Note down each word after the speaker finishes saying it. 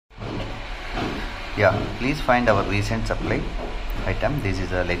Yeah, please find our recent supply item. This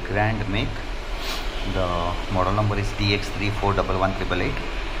is a Legrand make. The model number is Dx3 411888.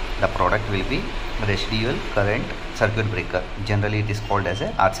 The product will be residual current circuit breaker. Generally it is called as a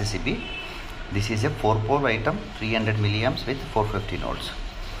RCCB. This is a 4-pole item, 300 milliamps with 450 volts.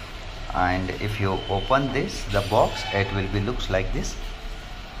 And if you open this, the box, it will be looks like this.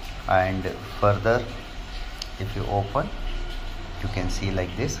 And further, if you open, you can see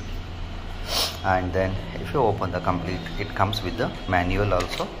like this. And then if you open the complete, it comes with the manual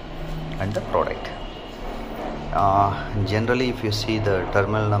also and the product. Generally if you see the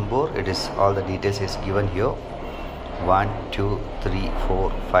terminal number, it is all the details is given here, 1 2 3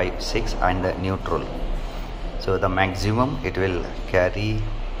 4 5 6 and the neutral. So the maximum it will carry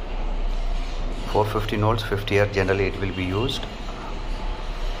 450 volts, 50 Hz generally it will be used.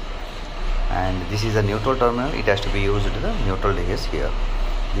 And this is a neutral terminal, it has to be used to the neutral is here.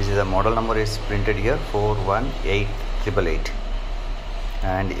 This is the model number is printed here, 418888.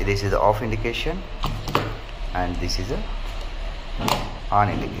 And this is the off indication, and this is a on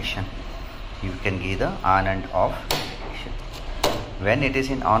indication. You can give the on and off indication. When it is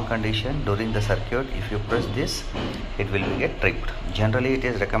in on condition, during the circuit, if you press this, it will get tripped. Generally it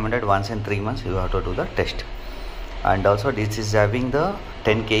is recommended once in 3 months you have to do the test. And also this is having the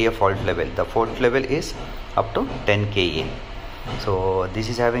 10 kA fault level. The fault level is up to 10 kA. So this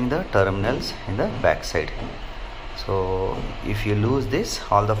is having the terminals in the back side. So if you lose this,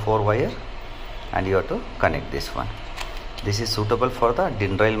 all the 4 wire, and you have to connect this one. This is suitable for the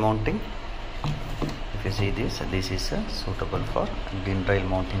DIN rail mounting. If you see this, this is suitable for DIN rail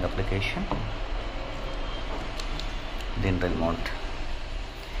mounting application. DIN rail mount.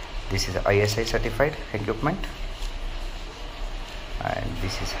 This is ISI certified equipment, and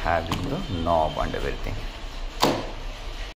this is having the knob and everything.